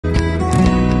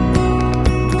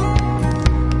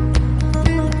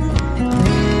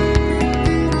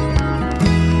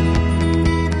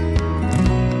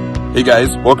Hey guys,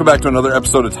 welcome back to another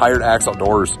episode of Tired Axe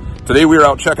Outdoors. Today we are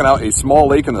out checking out a small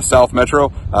lake in the South Metro,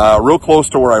 real close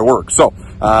to where I work. So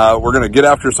we're going to get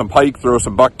after some pike, throw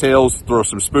some bucktails, throw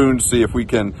some spoons, see if we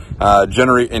can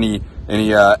generate any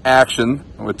action.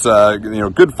 It's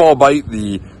good fall bite.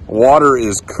 The water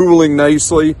is cooling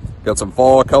nicely. Got some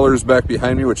fall colors back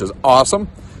behind me, which is awesome.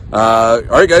 All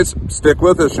right guys, stick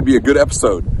with us. Should be a good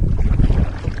episode.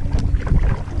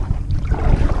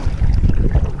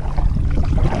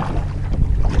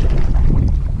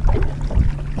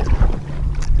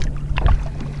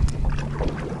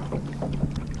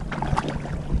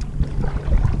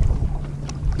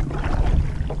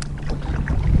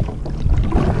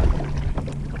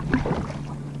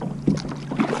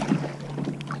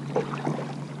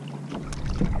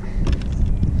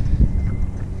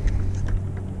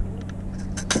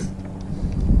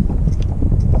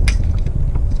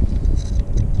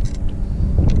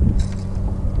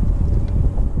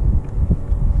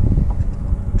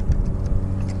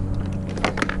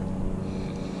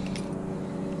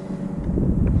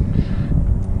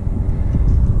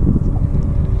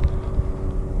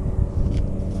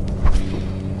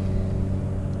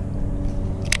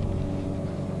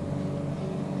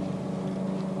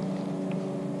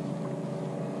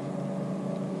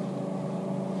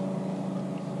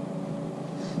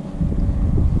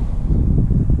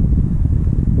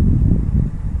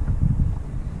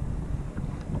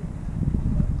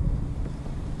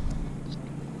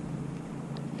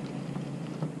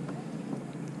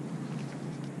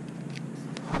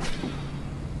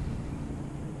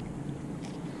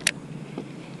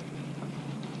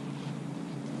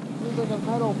 Like a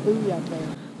metal buoy out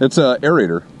there. It's an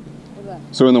aerator. What's that?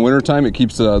 So in the wintertime, it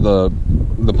keeps the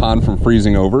pond from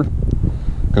freezing over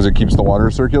because it keeps the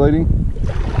water circulating.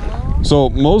 So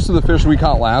most of the fish we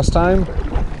caught last time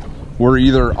were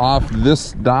either off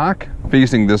this dock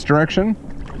facing this direction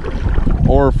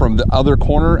or from the other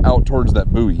corner out towards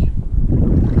that buoy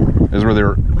is where they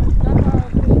were.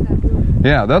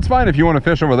 Yeah, that's fine if you want to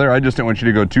fish over there. I just didn't want you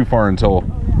to go too far until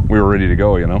we were ready to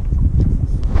go, you know.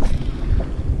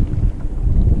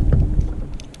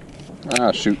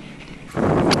 Ah, shoot.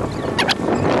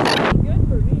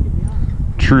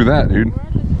 True that, dude.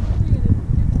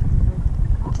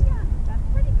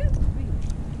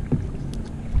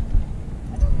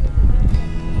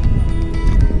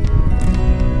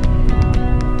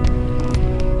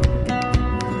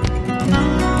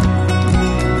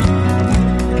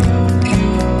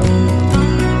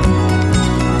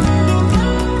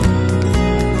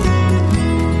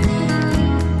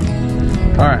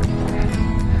 All right.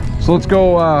 So let's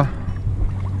go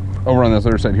over on this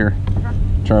other side here.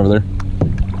 Try over there.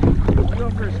 I'll go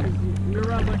first because your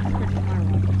rod likes to stick to my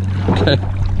rod. Okay.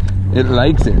 It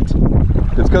likes it.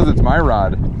 It's because it's my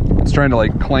rod. It's trying to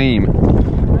like claim.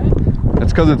 What?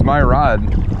 It's because it's my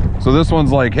rod. So this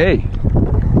one's like, hey,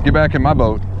 get back in my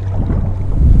boat.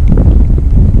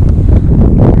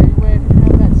 Anyway, if you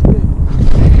have that spoon.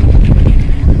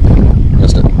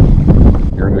 Missed it.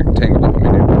 You're gonna tangle up with me,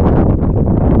 dude.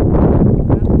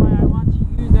 That's why I want you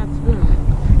to use that spoon.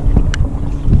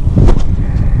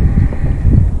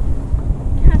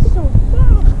 That's so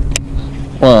fun.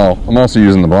 Well, I'm also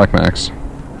using the Black Max. I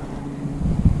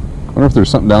wonder if there's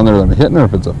something down there that I'm hitting or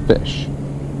if it's a fish.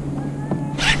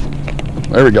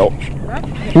 There we go.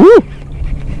 Right? Woo!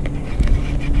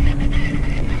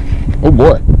 Oh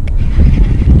boy.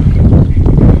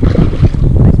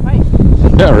 Nice bite.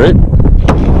 Yeah, right?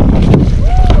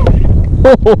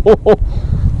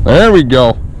 There we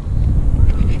go.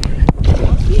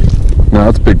 No,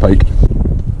 that's a big pike.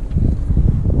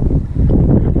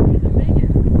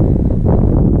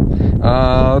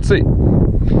 Let's see.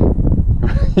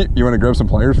 You want to grab some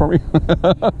pliers for me? I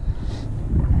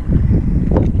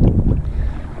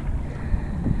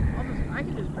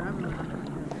can just grab it.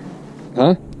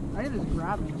 Huh? I can just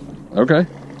grab it. Okay. I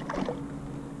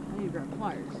need to grab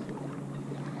pliers.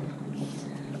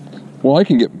 Well, I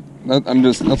can get. That's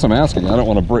what I'm asking. I don't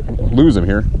want to lose him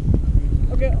here.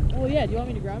 Okay, well, yeah, do you want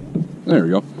me to grab it? There we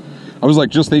go. I was like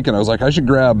just thinking. I was like, I should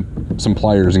grab some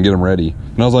pliers and get them ready.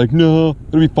 And I was like, no,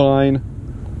 it'll be fine.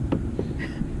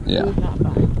 Yeah, It was not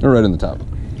fine. they're right in the top.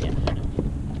 Yeah.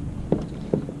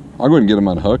 I'll go ahead and get them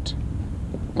unhooked.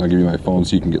 I'll give you my phone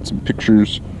so you can get some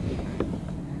pictures.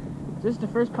 Is this the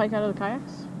first pike out of the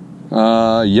kayaks?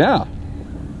 Yeah.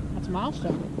 That's a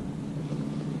milestone.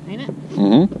 Ain't it?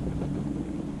 Mm-hmm.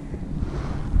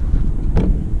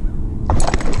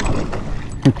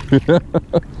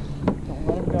 Don't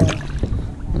let him go.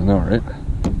 I know, right?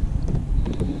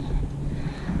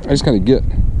 I just gotta get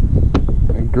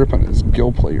a grip on his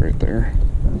gill plate right there.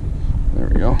 There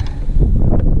we go.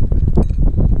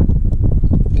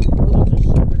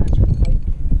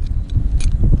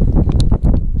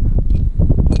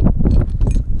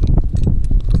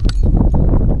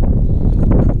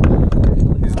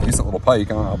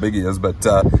 pike. I don't know how big he is, but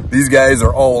these guys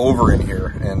are all over in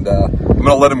here, and I'm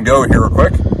gonna let him go here real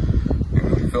quick.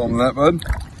 Film that, bud.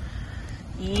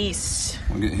 Yes.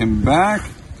 We'll get him back.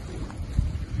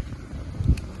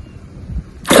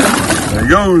 There he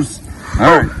goes.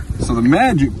 All right. So the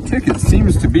magic ticket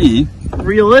seems to be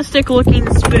Realistic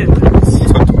looking spoons.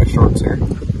 tucked to my shorts here.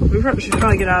 We should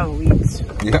probably get out of the weeds.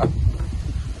 Yeah.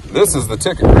 This is the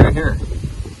ticket right here.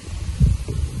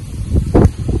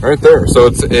 Right there. So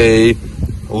it's a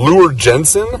Lure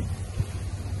Jensen.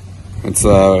 It's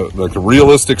like a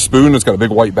realistic spoon. It's got a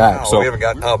big white back. So we haven't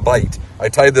gotten a bite. I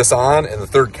tied this on in the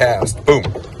third cast. Boom.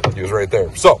 He was right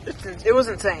there. So It was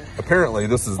insane. apparently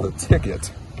this is the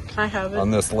ticket Can I have it?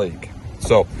 on this lake.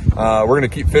 So we're going to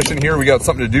keep fishing here. We got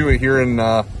something to do here in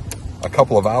a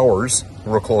couple of hours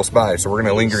real close by. So we're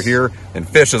going to linger here and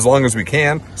fish as long as we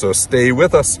can. So stay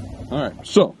with us. All right.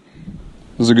 So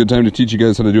this is a good time to teach you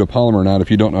guys how to do a polymer knot if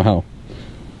you don't know how.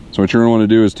 So what you're going to want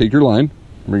to do is take your line,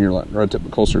 bring your rod tip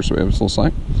closer so we have this little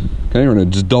sign. Okay, we're going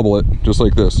to just double it just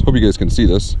like this. Hope you guys can see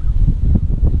this.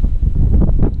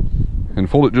 And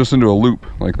fold it just into a loop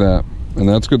like that. And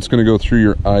that's what's going to go through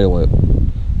your eyelet.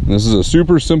 And this is a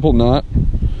super simple knot,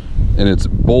 and it's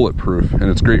bulletproof, and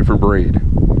it's great for braid.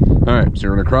 All right, so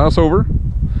you're going to cross over,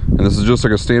 and this is just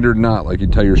like a standard knot, like you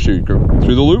tie your shoe. You go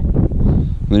through the loop,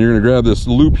 and then you're going to grab this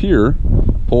loop here,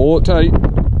 pull it tight,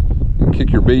 and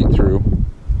kick your bait through.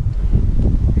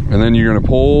 And then you're going to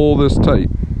pull this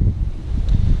tight.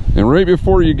 And right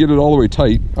before you get it all the way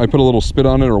tight, I put a little spit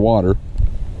on it or water,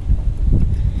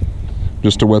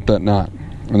 just to wet that knot.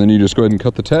 And then you just go ahead and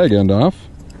cut the tag end off.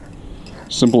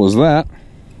 Simple as that.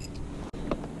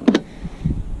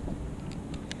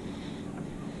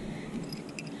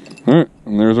 All right,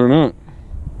 and there's our knot.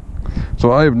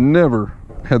 So I have never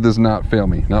had this knot fail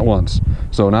me, not once.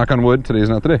 So knock on wood, today's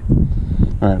not the day.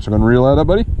 All right, so I'm gonna reel that up,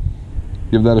 buddy.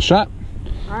 Give that a shot.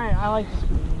 All right, I like this.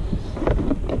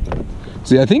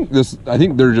 See, I think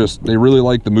they really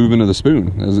like the movement of the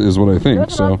spoon, is what I think.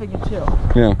 That's what I'm thinking too.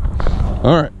 Yeah.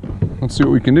 All right, let's see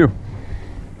what we can do.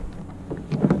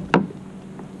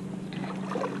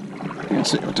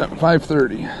 Let's see what time.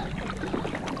 5:30.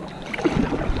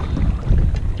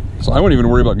 So I wouldn't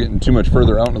even worry about getting too much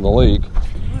further out into the lake.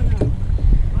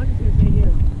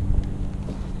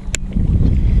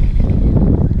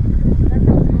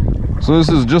 So this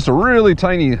is just a really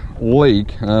tiny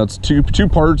lake. It's two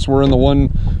parts. We're in the one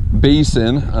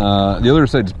basin. The other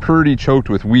side's pretty choked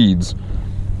with weeds.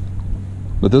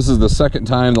 But this is the second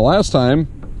time. The last time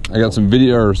I got some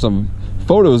video or some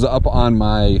photos up on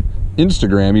my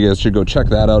Instagram. You guys should go check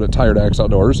that out at Tired Axe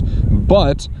Outdoors.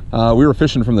 But we were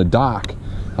fishing from the dock.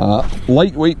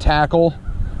 Lightweight tackle.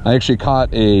 I actually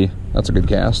caught that's a good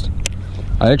cast.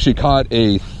 I actually caught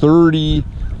a 30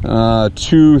 or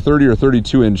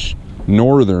 32 inch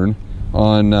northern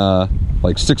on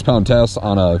like 6 pound test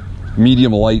on a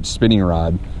medium light spinning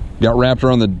rod. Got wrapped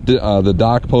around the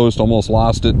dock post, almost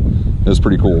lost it. It was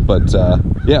pretty cool. But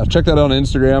yeah, check that out on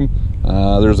Instagram.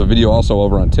 There's a video also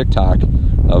over on TikTok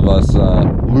of us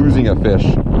losing a fish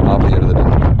off the end of the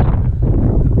dock.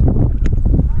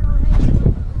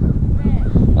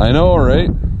 I know, right?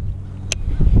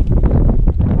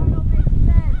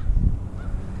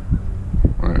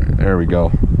 All right, there we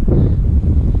go.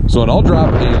 So, and I'll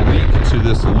drop a link to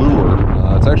this lure.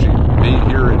 It's actually made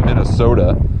here in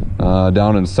Minnesota,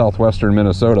 down in southwestern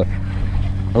Minnesota.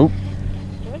 Oh,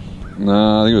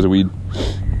 no, I think it was a weed.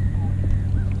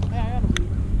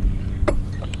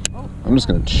 I'm just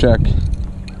gonna check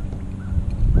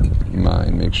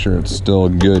mine, make sure it's still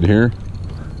good here.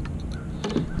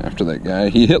 After that guy,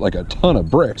 he hit like a ton of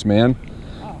bricks, man.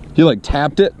 He like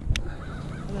tapped it,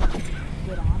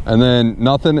 and then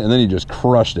nothing, and then he just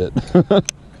crushed it.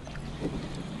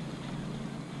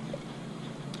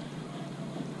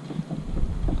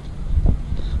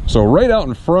 So right out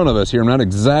in front of us here, I'm not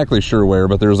exactly sure where,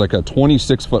 but there's like a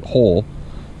 26-foot hole.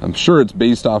 I'm sure it's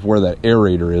based off where that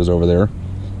aerator is over there.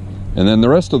 And then the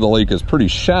rest of the lake is pretty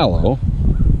shallow.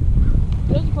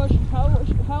 Here's a question: how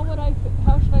should I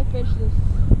fish this?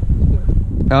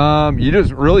 You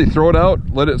just really throw it out,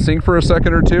 let it sink for a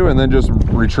second or two, and then just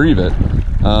retrieve it.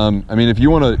 I mean, if you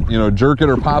want to, jerk it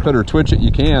or pop it or twitch it,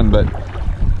 you can. But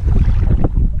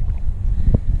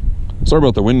sorry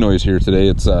about the wind noise here today.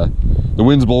 It's the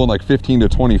wind's blowing like 15 to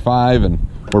 25, and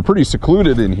we're pretty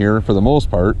secluded in here for the most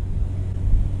part.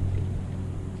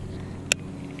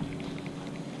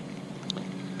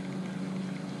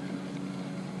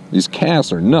 These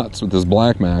casts are nuts with this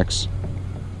Black Max.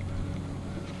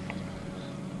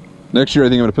 Next year, I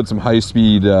think I'm going to put some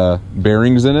high-speed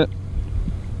bearings in it.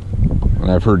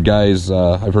 And I've heard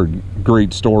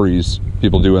great stories,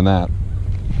 people doing that.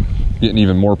 getting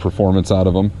even more performance out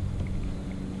of them.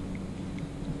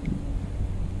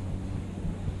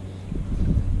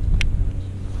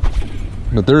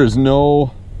 But there is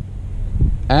no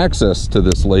access to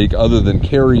this lake other than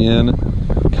carry in,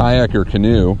 kayak, or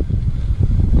canoe.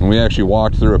 And we actually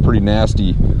walked through a pretty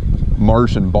nasty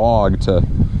marsh and bog to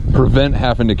prevent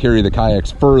having to carry the kayaks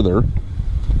further.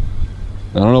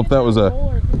 I don't know if that was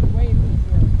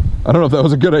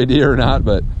a good idea or not,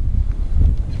 but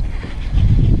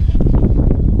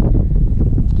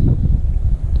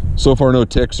so far no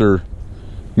ticks or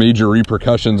major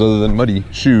repercussions other than muddy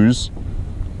shoes.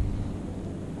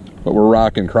 But we're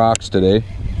rocking Crocs today,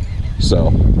 so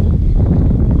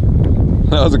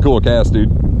that was a cool cast,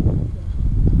 dude.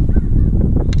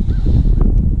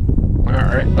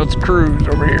 All right, let's cruise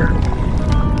over here.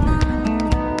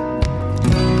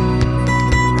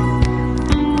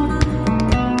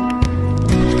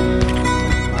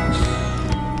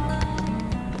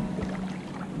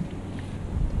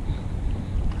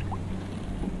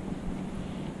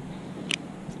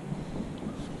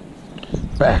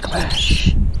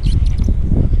 Backlash.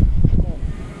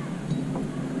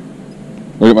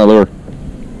 Look at my lure.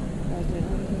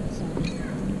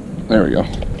 There we go.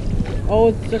 Oh,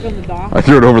 it's stuck on the dock? I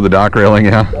threw it over the dock railing,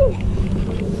 yeah. I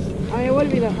mean, it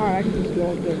wouldn't be that hard. I could just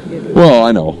go up there and get it. Well,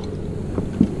 I know.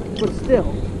 But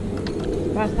still,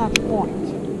 that's not the point.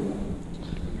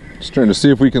 Just trying to see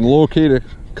if we can locate a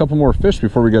couple more fish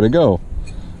before we gotta go.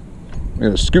 We're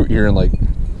gonna scoot here in like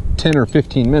 10 or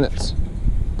 15 minutes.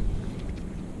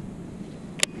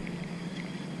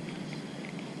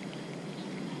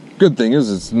 Good thing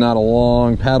is it's not a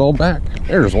long paddle back.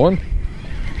 There's one.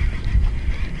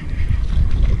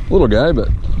 Little guy, but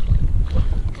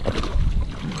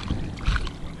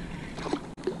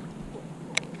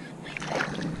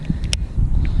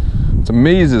it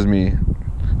amazes me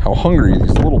how hungry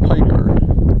these little pike are.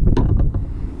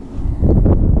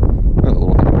 That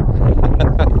little thing.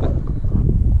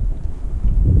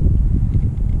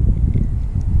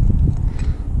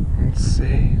 Let's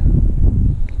see.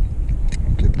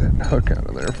 Get that hook out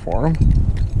of there for him.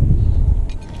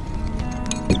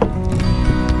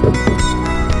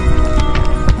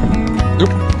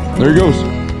 There he goes.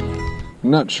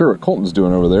 I'm not sure what Colton's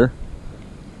doing over there.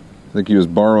 I think he was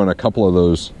borrowing a couple of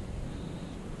those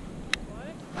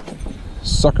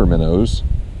sucker minnows.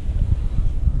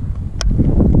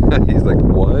 He's like,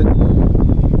 what?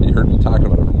 You heard me talking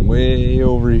about it from way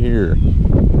over here.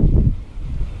 I'm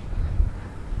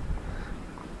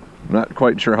not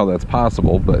quite sure how that's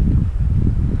possible, but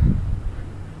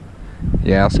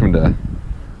you ask him to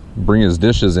bring his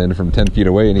dishes in from 10 feet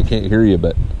away and he can't hear you,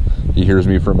 but he hears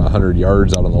me from 100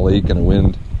 yards out on the lake in a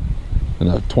wind, in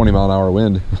a 20-mile-an-hour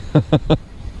wind.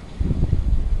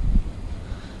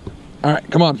 All right,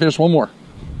 come on, fish, one more.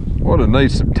 What a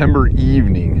nice September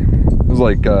evening. It was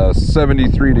like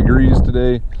 73 degrees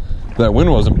today. If that wind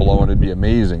wasn't blowing, it'd be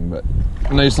amazing, but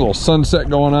nice little sunset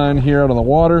going on here out on the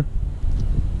water.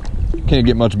 Can't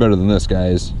get much better than this,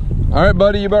 guys. All right,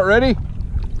 buddy, you about ready?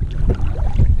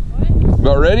 What?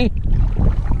 About ready?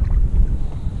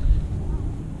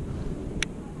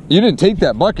 You didn't take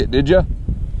that bucket, did you? Huh?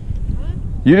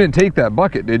 You didn't take that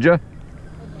bucket, did you?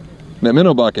 That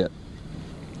minnow bucket.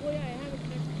 Well, yeah, I have it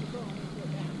connected to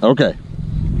the phone. Okay.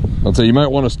 I'll say you might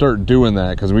want to start doing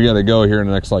that because we got to go here in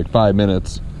the next like 5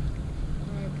 minutes.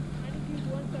 Alright. I just use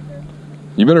one sucker.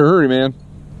 You better hurry, man.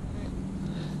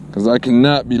 Because I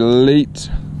cannot be late.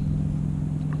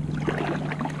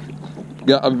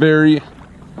 Got a very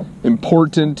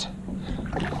important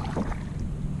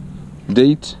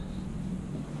date.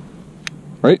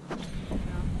 Right?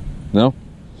 No?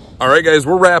 All right, guys,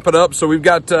 we're wrapping up. So we've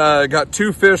got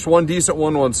two fish, one decent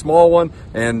one, one small one,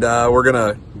 and we're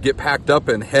gonna get packed up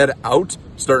and head out.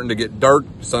 Starting to get dark,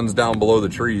 sun's down below the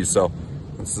trees, so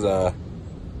this is a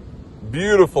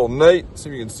beautiful night. See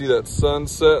if you can see that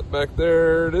sunset back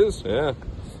there. It is, yeah.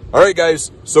 All right,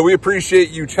 guys, so we appreciate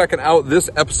you checking out this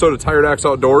episode of Tired Axe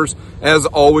Outdoors. As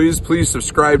always, please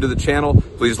subscribe to the channel.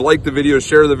 Please like the videos,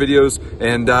 share the videos,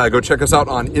 and go check us out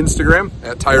on Instagram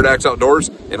at Tired Axe Outdoors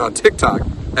and on TikTok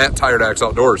at Tired Axe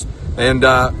Outdoors. And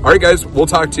all right, guys, we'll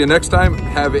talk to you next time.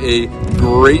 Have a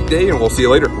great day, and we'll see you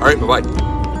later. All right, bye-bye.